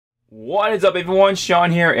What is up, everyone?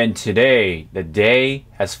 Sean here, and today the day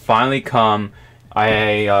has finally come.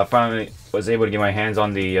 I finally was able to get my hands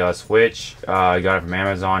on the Switch. I got it from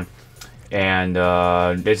Amazon, and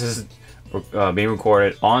this is being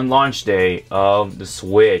recorded on launch day of the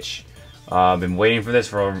Switch. I've been waiting for this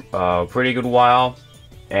for a pretty good while,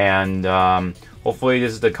 and hopefully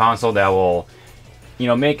this is the console that will,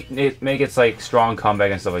 make its like strong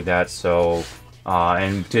comeback and stuff like that. So,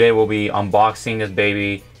 and today we'll be unboxing this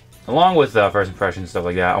baby. Along with first impressions, stuff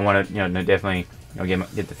like that. I want to, definitely,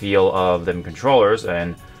 get the feel of the controllers.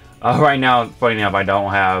 And right now, funny enough, I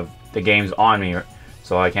don't have the games on me,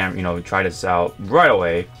 so I can't, try this out right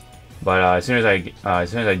away. But as soon as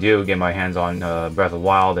I do get my hands on Breath of the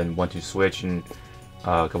Wild and want to Switch and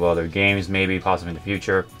a couple other games, maybe possibly in the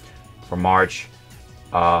future for March,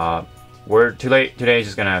 we're today.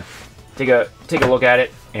 Just gonna take a look at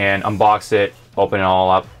it and unbox it, open it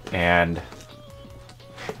all up, and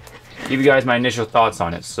give you guys my initial thoughts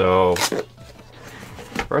on it. So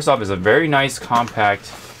first off, is a very nice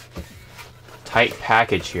compact tight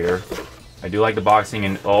package here. I do like the boxing,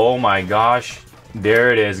 and oh my gosh,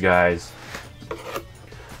 there it is, guys.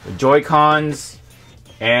 The Joy-Cons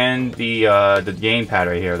and the gamepad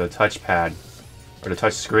right here, the touch pad or the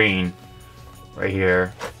touch screen right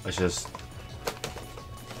here. Let's just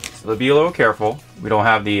be a little careful. We don't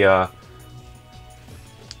have the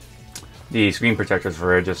screen protectors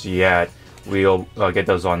for it just yet. We'll get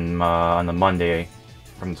those on the Monday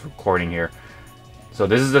from this recording here. So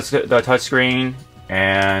this is the touch screen,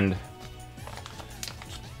 and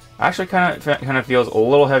actually kind of feels a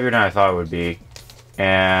little heavier than I thought it would be.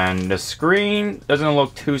 And the screen doesn't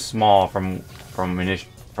look too small from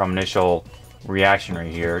initial reaction right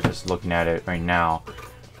here, just looking at it right now.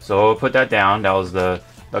 So we'll put that down. That was the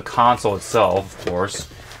console itself, of course.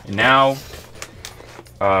 And now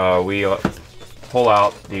we pull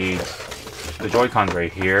out the Joy-Cons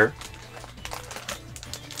right here.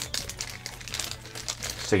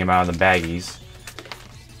 Just take them out of the baggies,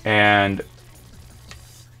 and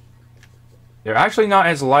they're actually not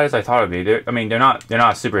as light as I thought it'd be. They're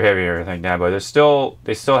not super heavy or anything like that, but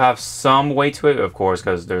they still have some weight to it, of course,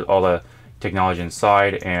 because there's all the technology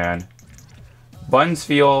inside. And buttons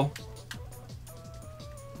feel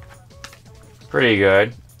pretty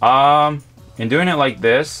good. And doing it like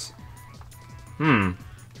this, it's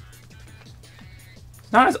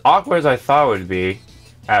not as awkward as I thought it would be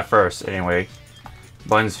at first, anyway.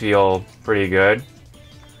 Buttons feel pretty good.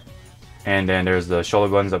 And then there's the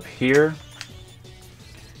shoulder buttons up here.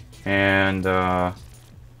 And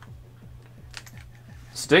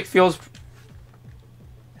stick feels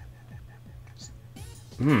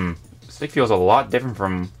stick feels a lot different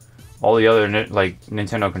from all the other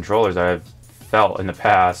Nintendo controllers that I've felt in the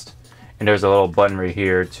past. And there's a little button right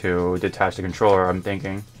here to detach the controller, I'm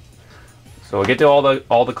thinking. So we'll get to all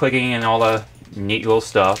the clicking and all the neat little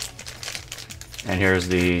stuff. And here's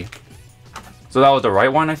the... So that was the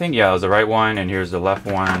right one, I think? Yeah, it was the right one, and here's the left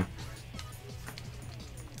one.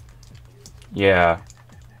 Yeah.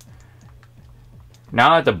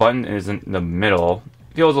 Now that the button is in the middle,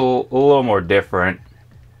 it feels a little more different,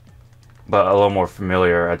 but a little more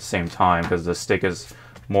familiar at the same time, because the stick is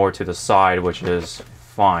more to the side, which is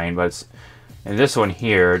fine. But and this one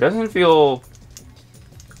here doesn't feel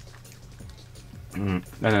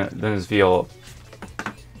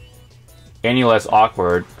any less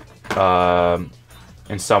awkward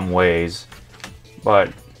in some ways.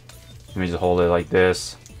 But let me just hold it like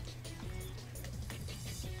this.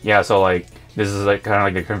 Yeah, so like this is like kind of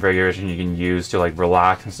like a configuration you can use to like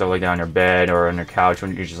relax and stuff like that on your bed or on your couch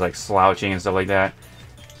when you're just like slouching and stuff like that.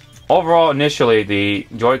 Overall, initially the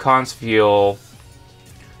Joy-Cons feel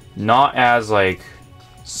not as like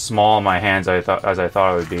small in my hands as I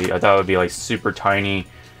thought it would be. I thought it would be like super tiny.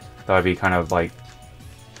 I thought it'd be kind of like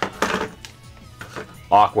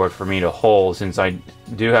awkward for me to hold, since I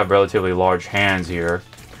do have relatively large hands here,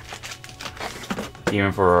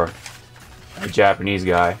 even for a Japanese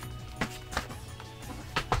guy.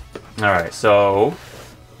 Alright, so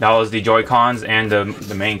that was the Joy-Cons and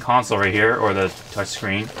the main console right here, or the touch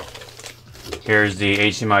screen. Here's the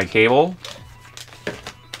HDMI cable,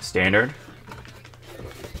 standard,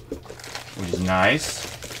 which is nice.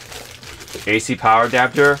 AC power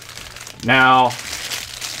adapter. Now,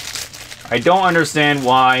 I don't understand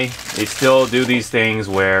why they still do these things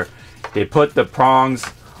where they put the prongs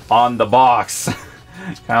on the box.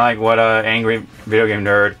 Kind of like what an angry video game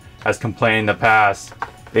nerd has complained in the past.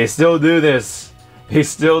 They still do this. They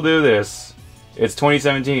still do this. It's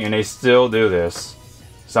 2017 and they still do this.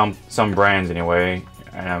 Some brands anyway.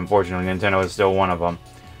 And unfortunately Nintendo is still one of them.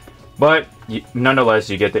 But nonetheless,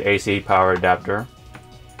 you get the AC power adapter.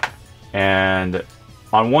 and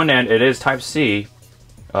on one end it is Type C,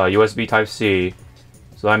 USB Type C.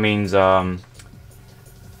 So that means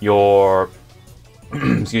your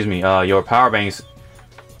excuse me, your power banks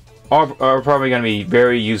are probably going to be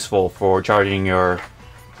very useful for charging your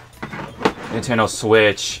Nintendo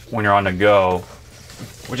Switch when you're on the go,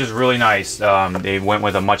 which is really nice. They went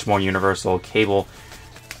with a much more universal cable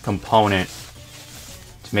component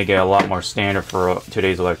to make it a lot more standard for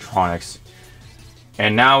today's electronics.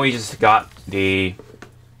 And now we just got the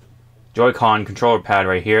Joy-Con controller pad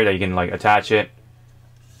right here that you can like attach it.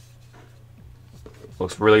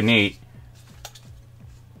 Looks really neat.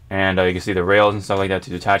 And you can see the rails and stuff like that to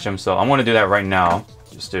detach them. So I'm going to do that right now,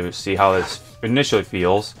 just to see how this initially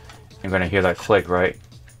feels. You're going to hear that click, right?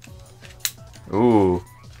 Ooh.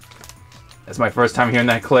 That's my first time hearing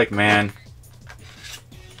that click, man.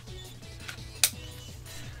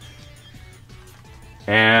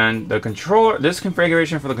 And the controller, this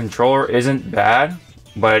configuration for the controller isn't bad,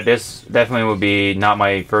 but this definitely would be not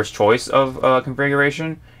my first choice of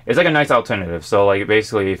configuration. It's like a nice alternative. So like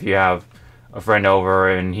basically if you have a friend over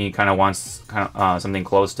and he kind of wants something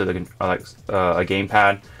close to the a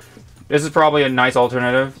gamepad, this is probably a nice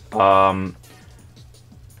alternative.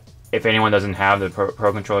 If anyone doesn't have the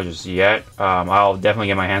Pro Controller just yet, I'll definitely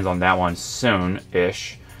get my hands on that one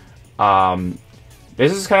soon-ish.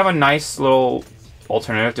 This is kind of a nice little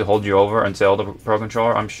alternative to hold you over until the Pro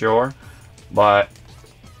Controller, I'm sure. But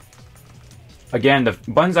again, the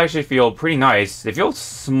buttons actually feel pretty nice. They feel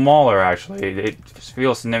smaller, actually. They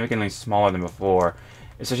feel significantly smaller than before,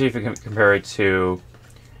 especially if you compare it to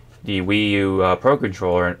the Wii U Pro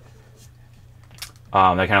Controller. They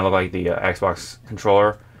kind of look like the Xbox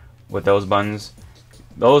controller with those buttons.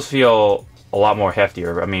 Those feel a lot more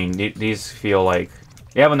heftier. I mean, these feel like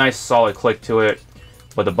they have a nice solid click to it,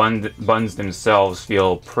 but the buttons themselves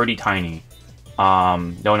feel pretty tiny.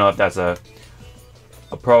 Don't know if that's a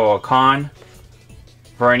pro or con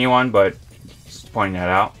for anyone, but just pointing that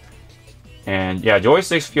out. And yeah,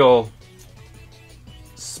 joysticks feel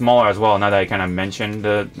smaller as well, now that I kind of mentioned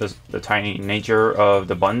the tiny nature of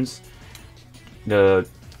the buttons. The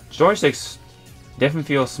joysticks definitely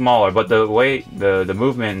feel smaller, but the way the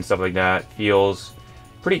movement and stuff like that feels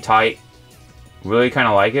pretty tight. Really kind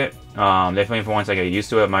of like it. Definitely once I get used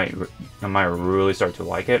to it, I might really start to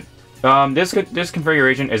like it. This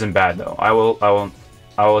configuration isn't bad though. I will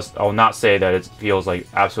not say that it feels like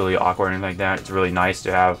absolutely awkward or anything like that. It's really nice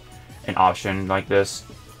to have an option like this.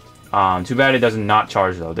 Too bad it does not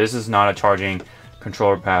charge though. This is not a charging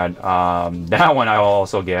controller pad. That one I will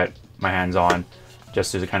also get my hands on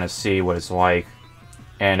just to kind of see what it's like,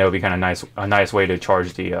 and it would be kind of a nice way to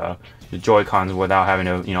charge the Joy-Cons without having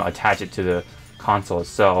to attach it to the console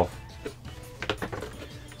itself.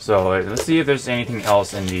 So let's see if there's anything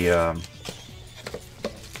else in the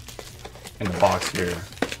box here.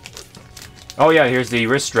 Oh yeah, here's the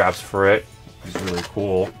wrist straps for it. It's really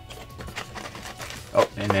cool. Oh,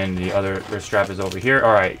 and then the other wrist strap is over here.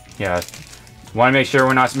 All right, yeah. Want to make sure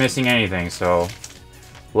we're not missing anything. So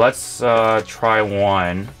let's try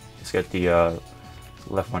one. Let's get the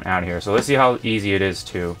left one out here. So let's see how easy it is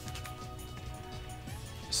to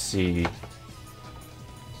see.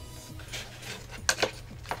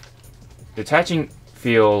 Detaching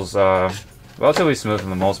feels relatively smooth for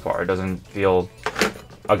the most part. It doesn't feel,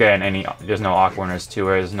 again, there's no awkwardness to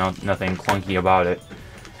it. There's nothing clunky about it.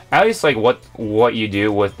 At least like what you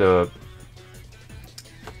do with the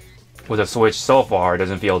Switch so far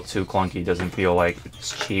doesn't feel too clunky. Doesn't feel like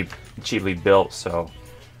it's cheaply built. So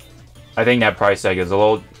I think that price tag is a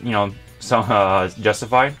little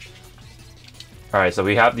justified. All right, so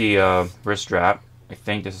we have the wrist strap. I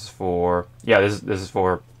think this is for this is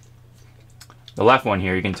for the left one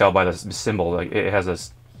here. You can tell by the symbol, like it has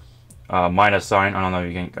this minus sign. I don't know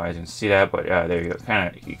if you guys can see that, but yeah, there you go.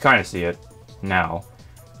 You kind of see it now.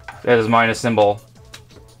 There's this minus symbol.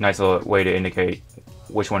 Nice little way to indicate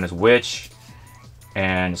which one is which.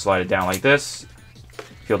 And slide it down like this.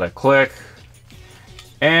 Feel that click.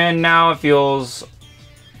 And now it feels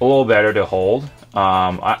a little better to hold.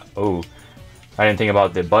 I didn't think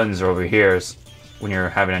about the buttons over here when you're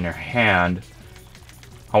having it in your hand.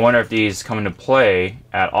 I wonder if these come into play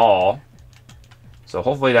at all. So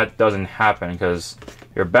hopefully that doesn't happen, because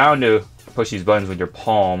you're bound to push these buttons with your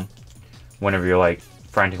palm whenever you're like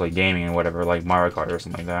frantically gaming and whatever, like Mario Kart or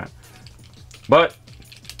something like that. But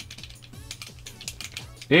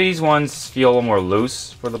these ones feel a little more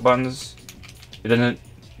loose for the buttons. It doesn't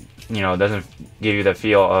give you the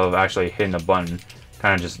feel of actually hitting the button.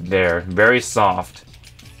 Kind of just there, very soft.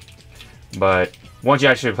 But once you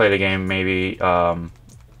actually play the game, maybe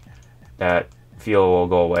that feel will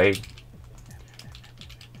go away.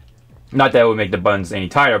 Not that it would make the buttons any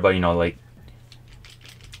tighter, but you know, like,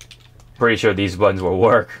 pretty sure these buttons will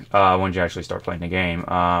work once you actually start playing the game.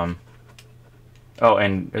 Oh,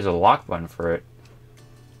 and there's a lock button for it.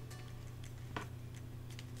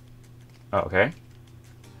 Oh, okay.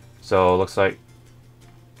 So it looks like,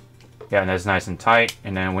 yeah, and that's nice and tight.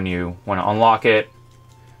 And then when you want to unlock it,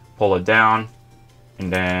 pull it down,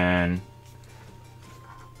 and then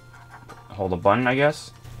hold the button, I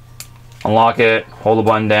guess. Unlock it, hold the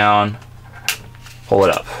button down, pull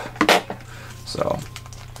it up. So,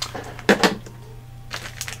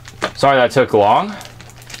 sorry that took long.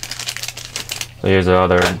 So here's the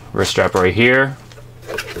other wrist strap right here.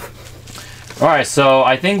 Alright, so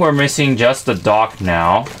I think we're missing just the dock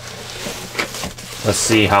now. Let's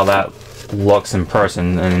see how that looks in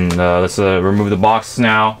person. And let's remove the box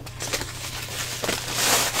now.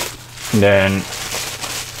 And then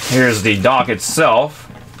here's the dock itself.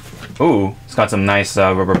 Ooh, it's got some nice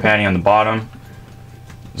rubber padding on the bottom,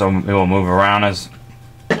 so it will move around as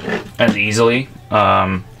easily.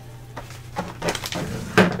 And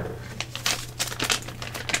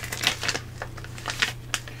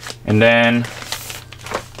then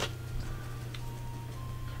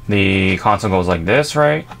the console goes like this,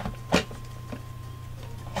 right?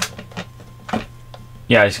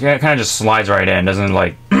 Yeah, it kind of just slides right in. Doesn't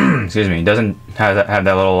like, excuse me, doesn't have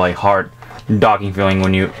that little like hard docking feeling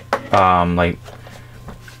when you put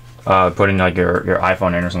in like your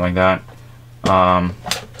iPhone in or something like that. Yeah,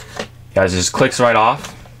 it just clicks right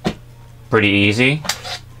off. Pretty easy.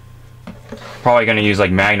 Probably gonna use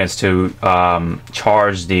like magnets to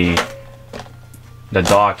charge the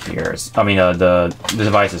dock here. I mean the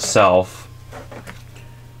device itself.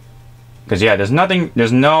 Because yeah, there's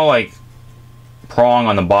no like prong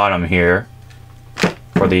on the bottom here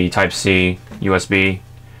for the Type-C USB.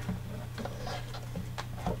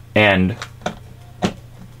 And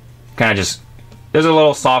kind of just, there's a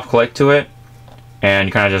little soft click to it,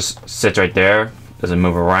 and kind of just sits right there, doesn't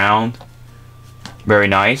move around. Very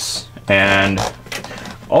nice. And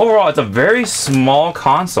overall, it's a very small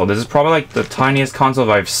console. This is probably like the tiniest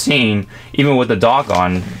console I've seen, even with the dock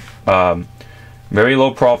on. Very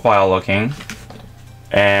low profile looking.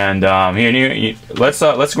 And here,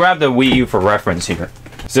 let's grab the Wii U for reference here.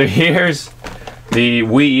 So here's the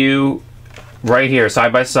Wii U right here,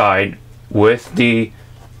 side by side, with the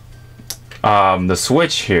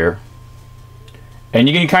Switch here, and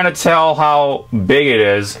you can kind of tell how big it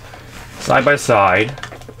is side by side,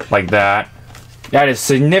 like that. That is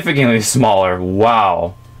significantly smaller.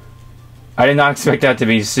 Wow, I did not expect that to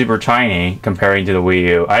be super tiny comparing to the Wii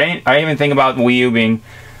U. I didn't even think about Wii U being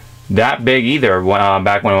that big either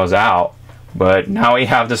back when it was out. But now we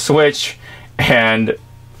have the Switch, and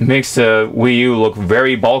makes the Wii U look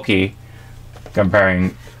very bulky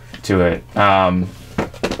comparing to it. But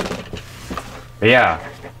yeah,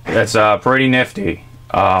 it's pretty nifty.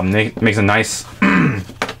 Makes a nice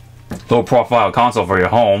low profile console for your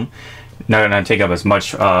home. Not gonna take up as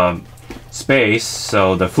much space,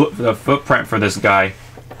 so the footprint for this guy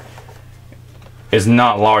is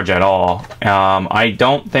not large at all. I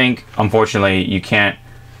don't think, unfortunately, you can't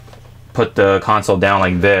put the console down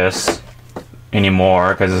like this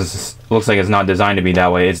anymore, because it looks like it's not designed to be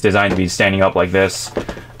that way. It's designed to be standing up like this.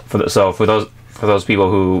 So for those people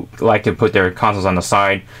who like to put their consoles on the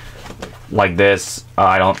side like this,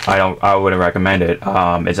 I wouldn't recommend it.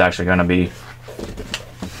 It's actually gonna be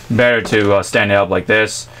better to stand it up like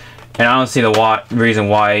this. And I don't see the reason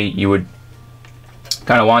why you would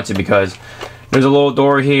kind of want to, because there's a little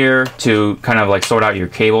door here to kind of like sort out your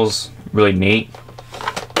cables. Really neat.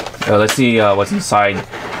 Let's see what's inside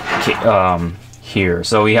here.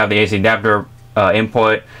 So we have the AC adapter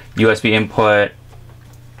input, USB input,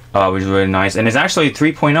 which is really nice, and it's actually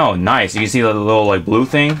 3.0. Nice. You can see the little like blue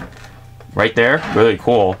thing right there. Really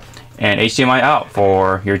cool. And HDMI out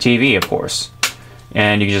for your TV, of course.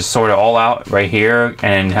 And you can just sort it all out right here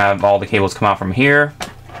and have all the cables come out from here.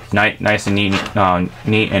 Nice and neat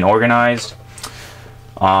and organized.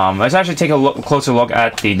 Let's actually take a closer look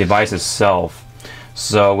at the device itself.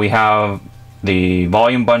 So we have the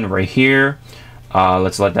volume button right here.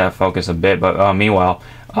 Let's let that focus a bit, but meanwhile,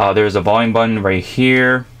 there's a volume button right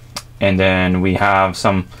here, and then we have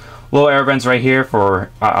some little air vents right here for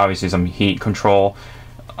obviously some heat control.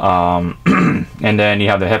 And then you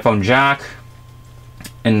have the headphone jack,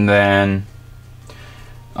 and then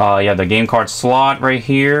yeah, the game card slot right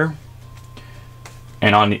here.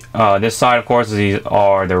 And on this side, of course, these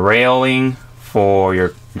are the railing for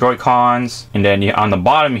your Joy-Cons. And then on the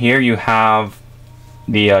bottom here, you have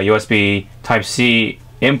the USB Type-C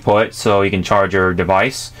input, so you can charge your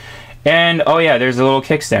device. And oh yeah, there's a little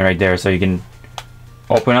kickstand right there, so you can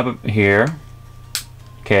open up here.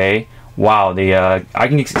 Okay. Wow, I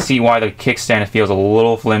can see why the kickstand feels a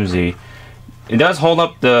little flimsy. It does hold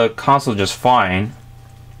up the console just fine,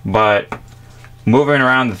 but moving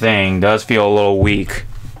around the thing does feel a little weak.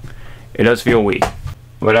 It does feel weak.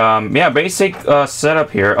 But yeah, basic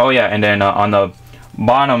setup here. Oh yeah, and then on the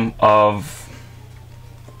bottom of,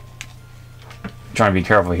 I'm trying to be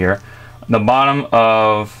careful here. The bottom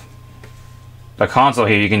of the console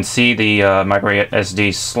here, you can see the micro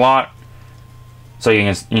SD slot, so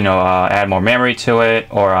you can add more memory to it,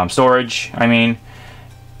 or storage, I mean.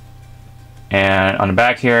 And on the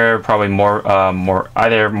back here, probably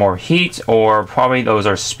either more heat, or probably those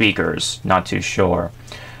are speakers. Not too sure,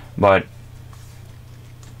 but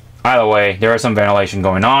either way, there is some ventilation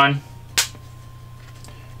going on.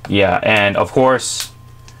 Yeah, and of course,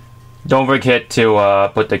 don't forget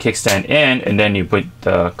to put the kickstand in, and then you put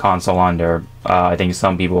the console on there. I think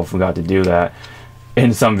some people forgot to do that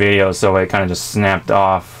in some videos, so it kind of just snapped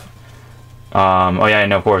off. Oh yeah,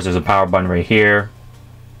 and of course, there's a power button right here.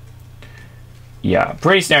 Yeah,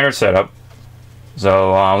 pretty standard setup.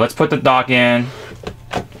 So let's put the dock in,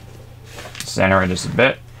 center it just a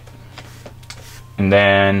bit, and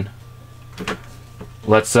then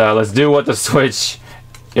let's do what the Switch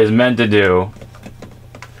is meant to do.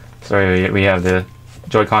 So we have the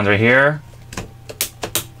Joy-Cons right here.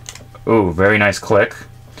 Ooh, very nice click,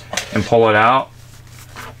 and pull it out,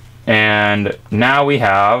 and now we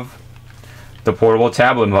have the portable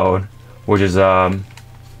tablet mode, which is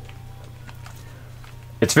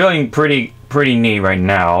it's feeling pretty neat right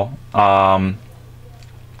now.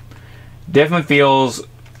 Definitely feels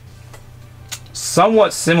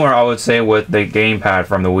somewhat similar, I would say, with the gamepad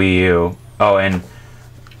from the Wii U. Oh, and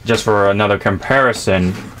just for another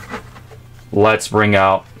comparison, let's bring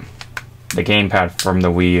out the gamepad from the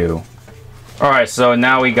Wii U. Alright, so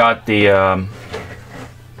now we got the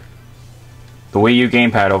Wii U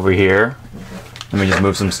gamepad over here. Let me just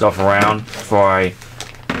move some stuff around before I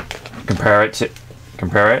compare it.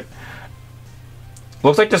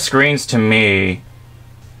 Looks like the screens to me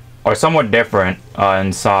are somewhat different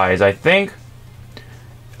in size. I think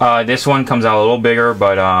this one comes out a little bigger,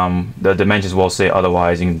 but the dimensions will say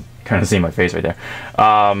otherwise. You can kind of see my face right there.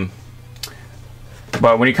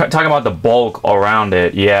 But when you talk about the bulk around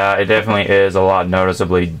it, yeah, it definitely is a lot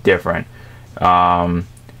noticeably different. There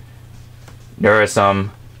are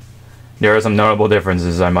some notable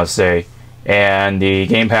differences, I must say. And the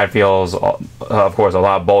gamepad feels, of course, a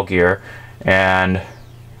lot bulkier, and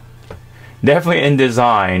definitely in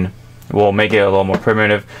design will make it a little more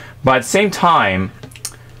primitive. But at the same time,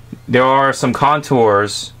 there are some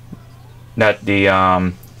contours that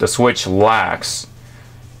the Switch lacks,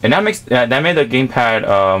 and that made the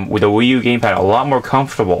gamepad with the Wii U gamepad a lot more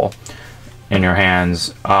comfortable in your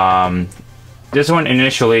hands. This one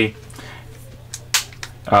initially,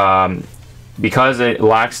 because it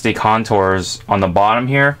lacks the contours on the bottom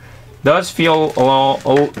here, does feel a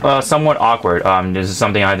little somewhat awkward. This is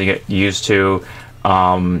something I had to get used to.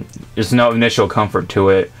 There's no initial comfort to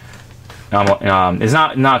it. It's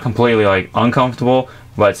not completely like uncomfortable,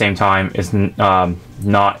 but at the same time, it's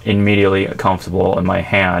not immediately comfortable in my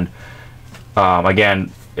hand.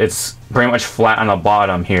 Again, it's pretty much flat on the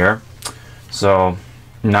bottom here, so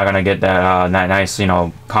I'm not gonna get that that nice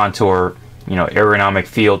contour ergonomic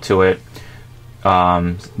feel to it.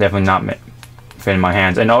 Definitely not fit in my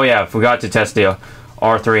hands. And oh yeah, I forgot to test the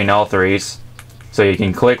R3 and L3s, so you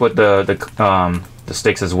can click with the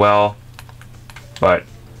sticks as well. But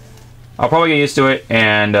I'll probably get used to it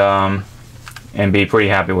and be pretty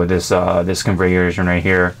happy with this this configuration right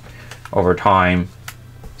here over time.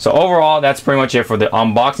 So overall, that's pretty much it for the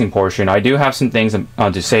unboxing portion. I do have some things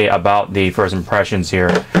to say about the first impressions here.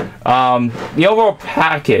 The overall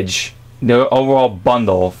package, the overall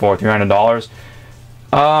bundle for $300.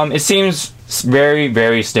 It seems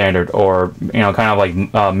very standard, or kind of like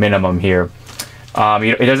minimum here.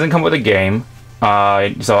 It doesn't come with a game,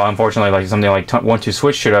 so unfortunately, like something like 1-2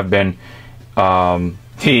 Switch should have been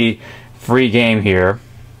the free game here,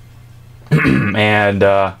 and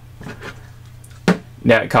that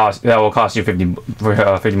will cost you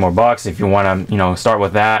 50 more bucks if you want to start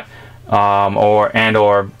with that, or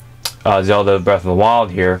Zelda Breath of the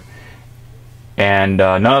Wild here. And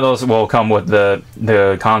none of those will come with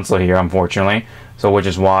the console here, unfortunately. So, which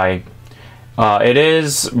is why it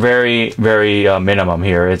is very minimum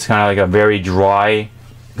here. It's kind of like a very dry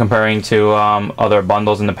comparing to other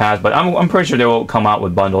bundles in the past. But I'm pretty sure they will come out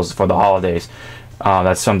with bundles for the holidays.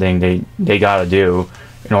 That's something they gotta do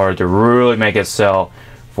in order to really make it sell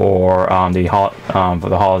for the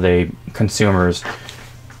holiday consumers.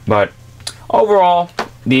 But overall,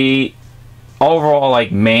 the overall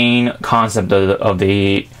like main concept of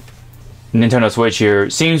the Nintendo Switch here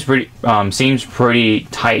seems pretty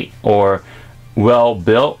tight or well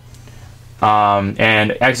built,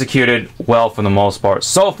 and executed well for the most part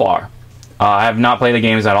so far. I have not played the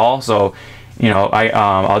games at all, so you know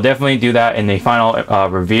I'll definitely do that in the final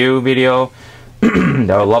review video that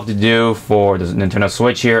I would love to do for the Nintendo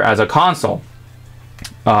Switch here as a console.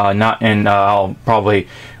 I'll probably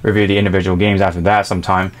review the individual games after that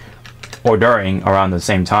sometime, or during around the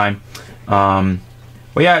same time.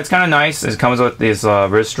 But yeah, it's kind of nice. It comes with these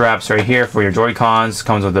wrist straps right here for your Joy-Cons.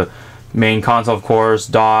 Comes with the main console, of course,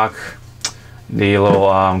 dock, the little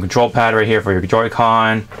control pad right here for your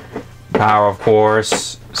Joy-Con, power, of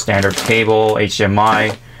course, standard cable,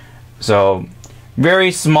 HDMI. So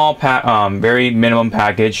very small, very minimum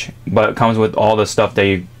package, but it comes with all the stuff that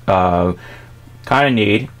you kind of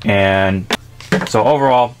need. And so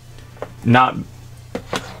overall, not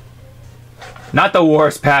the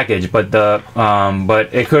worst package, but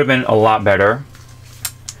but it could have been a lot better.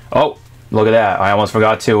 Oh, look at that! I almost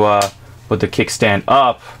forgot to put the kickstand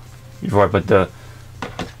up before I put the.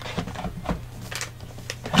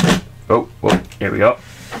 Oh, here we go.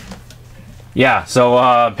 Yeah,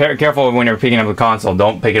 so careful when you're picking up the console.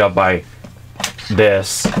 Don't pick it up by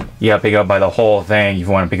this. You gotta pick it up by the whole thing if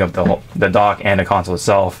you want to pick up the dock and the console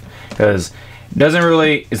itself, because it doesn't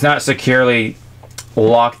really. It's not securely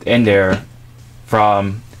locked in there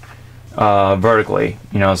from vertically,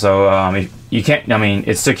 you know, so you can't, I mean,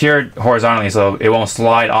 it's secured horizontally, so it won't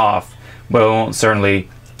slide off, but it won't certainly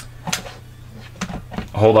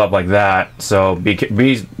hold up like that, so be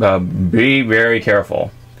very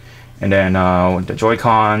careful. And then with the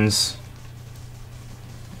Joy-Cons,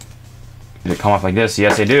 do they come off like this?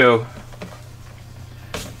 Yes, they do.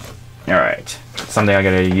 Alright, something I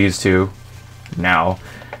gotta get used to now.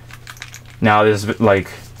 Now this is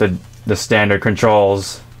like the standard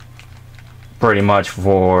controls pretty much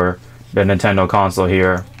for the Nintendo console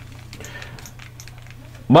here,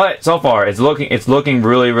 but so far it's looking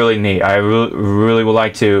really neat. I really would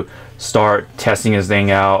like to start testing this thing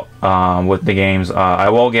out with the games. I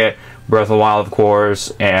will get Breath of the Wild, of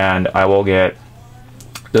course, and I will get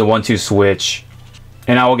the 1-2 Switch,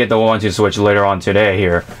 and I will get the 1-2 Switch later on today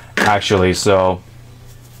here actually. So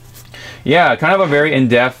yeah, kind of a very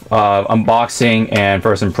in-depth unboxing and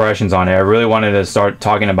first impressions on it. I really wanted to start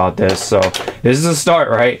talking about this, so this is a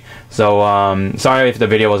start, right? So sorry if the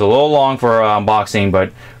video was a little long for unboxing,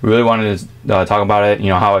 but really wanted to talk about it, you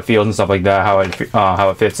know, how it feels and stuff like that, how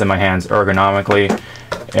it fits in my hands ergonomically,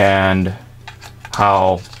 and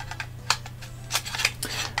how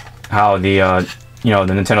the you know,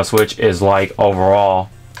 the Nintendo Switch is like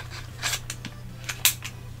overall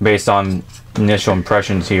based on initial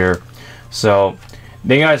impressions here. So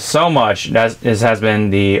thank you guys so much. This has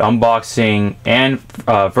been the unboxing and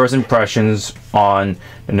first impressions on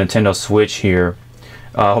the Nintendo Switch here.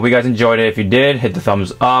 Hope you guys enjoyed it. If you did, hit the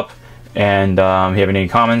thumbs up, and if you have any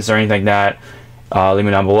comments or anything like that, leave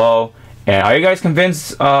me down below. And are you guys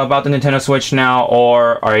convinced about the Nintendo Switch now,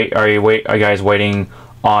 or are you guys waiting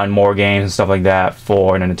on more games and stuff like that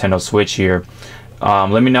for the Nintendo Switch here?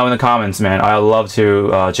 Let me know in the comments, man. I love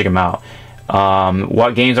to check them out.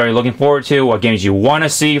 What games are you looking forward to? What games you want to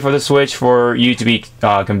see for the Switch for you to be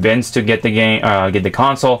convinced to get the game, get the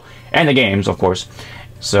console and the games, of course.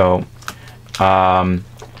 So, and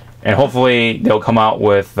hopefully they'll come out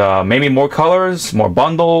with maybe more colors, more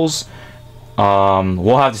bundles.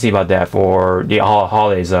 We'll have to see about that for the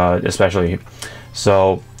holidays, especially.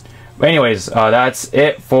 So, anyways, that's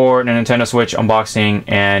it for the Nintendo Switch unboxing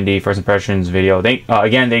and the first impressions video.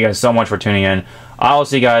 Again, thank you guys so much for tuning in. I will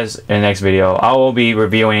see you guys in the next video. I will be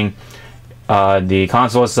reviewing the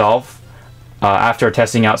console itself after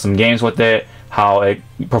testing out some games with it, how it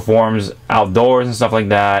performs outdoors and stuff like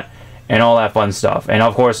that, and all that fun stuff. And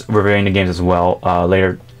of course, reviewing the games as well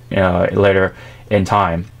later in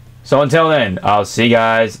time. So until then, I'll see you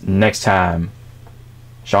guys next time.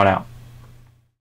 Sean out.